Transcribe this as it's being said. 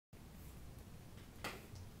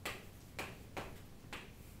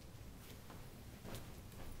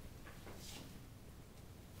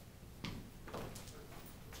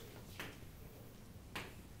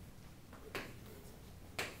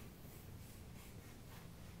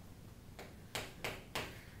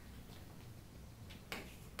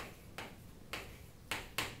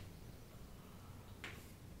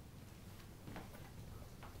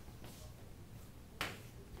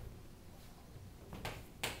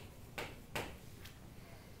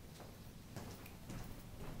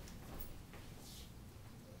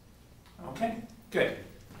Okay, good.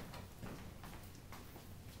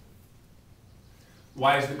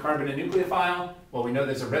 Why is the carbon a nucleophile? Well, we know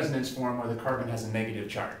there's a resonance form where the carbon has a negative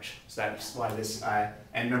charge. So that's why this, and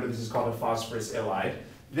remember this is called a phosphorus ylide.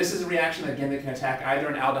 This is a reaction, again, that can attack either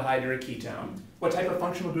an aldehyde or a ketone. What type of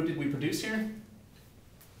functional group did we produce here?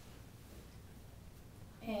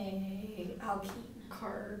 A alkene.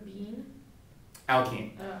 Carbene.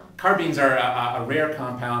 Alkene. Oh. Carbenes are a rare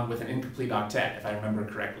compound with an incomplete octet, if I remember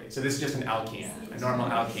correctly. So this is just an alkene, a normal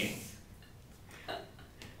alkene.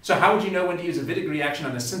 So how would you know when to use a Wittig reaction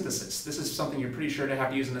on a synthesis? This is something you're pretty sure to have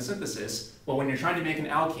to use in a synthesis. Well, when you're trying to make an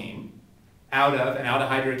alkene out of an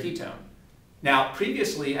aldehyde or a ketone. Now,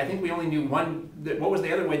 previously, I think we only knew one. What was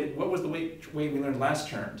the other way? What was the way we learned last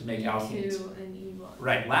term to make alkenes? E2 and E1.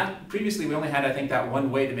 Right. Previously, we only had, I think, that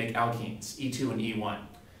one way to make alkenes, E2 and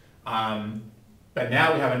E1. But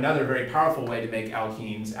now we have another very powerful way to make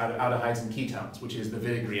alkenes out of aldehydes and ketones, which is the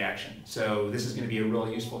Wittig reaction. So this is going to be a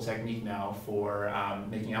really useful technique now for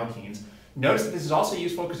making alkenes. Notice that this is also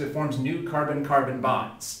useful because it forms new carbon-carbon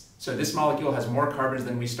bonds. So this molecule has more carbons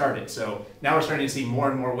than we started. So now we're starting to see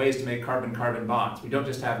more and more ways to make carbon-carbon bonds. We don't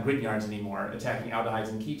just have Grignards anymore attacking aldehydes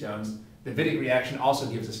and ketones. The Wittig reaction also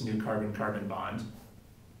gives us a new carbon-carbon bond.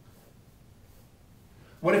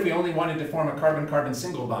 What if we only wanted to form a carbon-carbon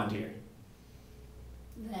single bond here?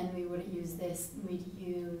 Then we wouldn't use this, we'd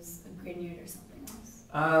use a Grignard or something else.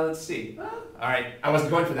 Let's see. All right, I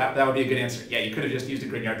wasn't going for that, but that would be a good answer. Yeah, you could have just used a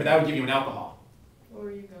Grignard, but that would give you an alcohol. What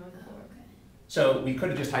were you going for? Oh, okay. So we could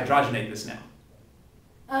have just hydrogenated this now,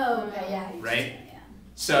 Oh, okay, yeah. right? Yeah.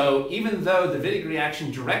 So even though the Wittig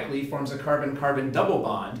reaction directly forms a carbon-carbon double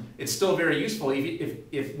bond, it's still very useful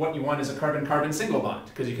if what you want is a carbon-carbon single bond,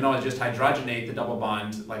 because you can always just hydrogenate the double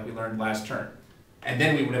bond like we learned last term. And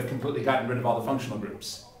then we would have completely gotten rid of all the functional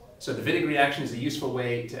groups. So the Wittig reaction is a useful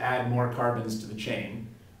way to add more carbons to the chain,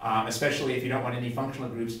 especially if you don't want any functional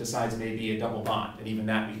groups besides maybe a double bond. And even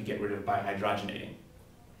that we could get rid of by hydrogenating.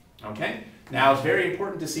 Okay? Now it's very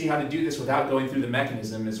important to see how to do this without going through the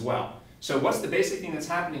mechanism as well. So what's the basic thing that's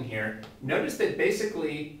happening here? Notice that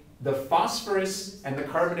basically the phosphorus and the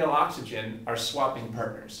carbonyl oxygen are swapping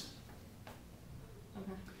partners.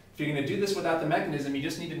 Okay. If you're going to do this without the mechanism, you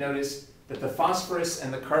just need to notice that the phosphorus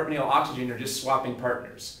and the carbonyl oxygen are just swapping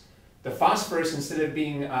partners. The phosphorus, instead of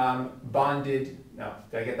being bonded, no,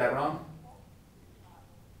 did I get that wrong?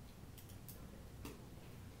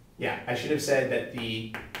 Yeah, I should have said that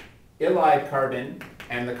the ylide carbon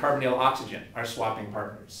and the carbonyl oxygen are swapping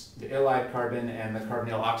partners. The ylide carbon and the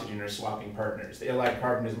carbonyl oxygen are swapping partners. The ylide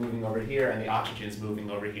carbon is moving over here and the oxygen is moving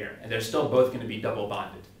over here. And they're still both going to be double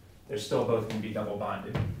bonded. They're still both going to be double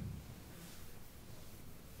bonded.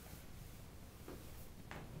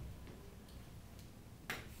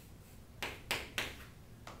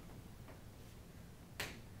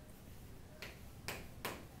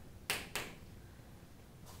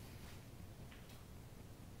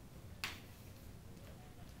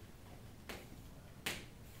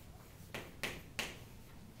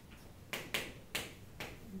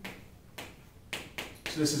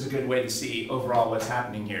 So this is a good way to see overall what's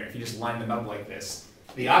happening here. If you just line them up like this,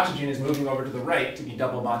 the oxygen is moving over to the right to be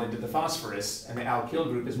double bonded to the phosphorus, and the alkyl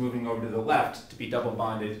group is moving over to the left to be double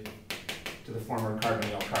bonded to the former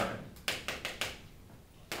carbonyl carbon.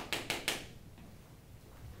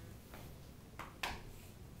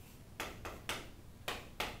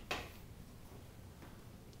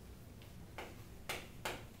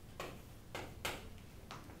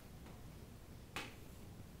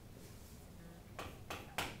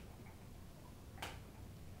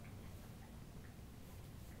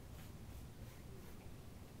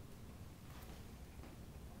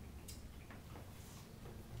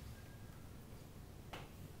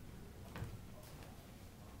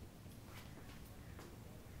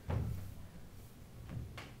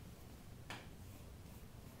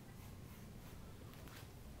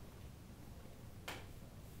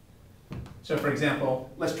 So for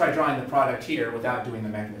example, let's try drawing the product here without doing the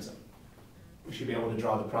mechanism. We should be able to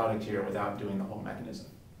draw the product here without doing the whole mechanism.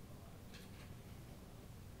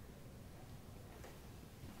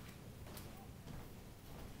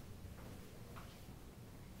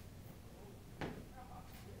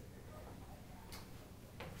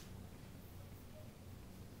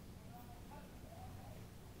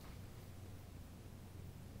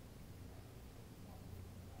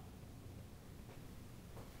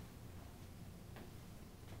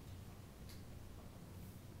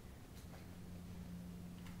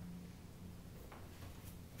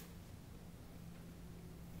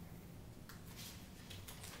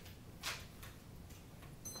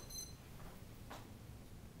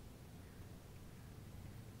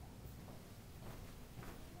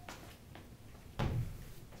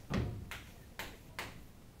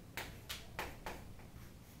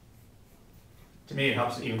 To me, it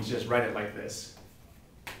helps even just write it like this.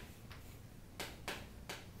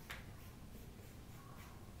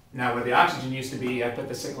 Now, where the oxygen used to be, I put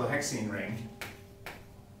the cyclohexene ring.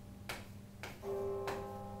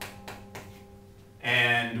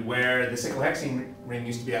 And where the cyclohexene ring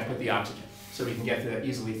used to be, I put the oxygen. So we can get through that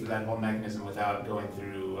easily through that whole mechanism without going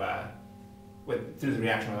through, through the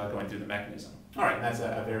reaction without going through the mechanism. All right, that's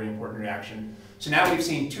a very important reaction. So now we've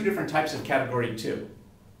seen two different types of category 2.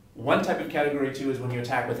 One type of category 2 is when you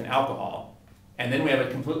attack with an alcohol. And then we have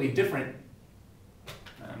a completely different,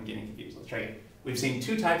 I'm getting confused, let's try again. We've seen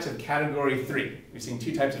two types of category 3. We've seen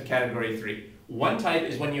two types of category 3. One type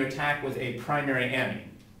is when you attack with a primary amine.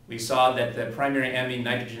 We saw that the primary amine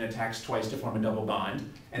nitrogen attacks twice to form a double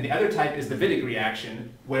bond. And the other type is the Wittig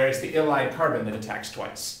reaction, where it's the ylide carbon that attacks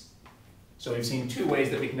twice. So we've seen two ways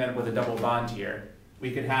that we can end up with a double bond here.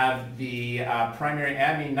 We could have the primary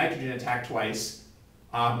amine nitrogen attack twice,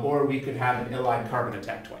 or we could have an ylide carbon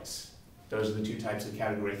attack twice. Those are the two types of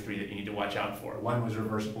category 3 that you need to watch out for. One was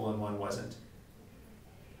reversible and one wasn't.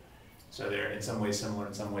 So they're in some ways similar,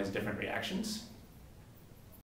 in some ways different reactions.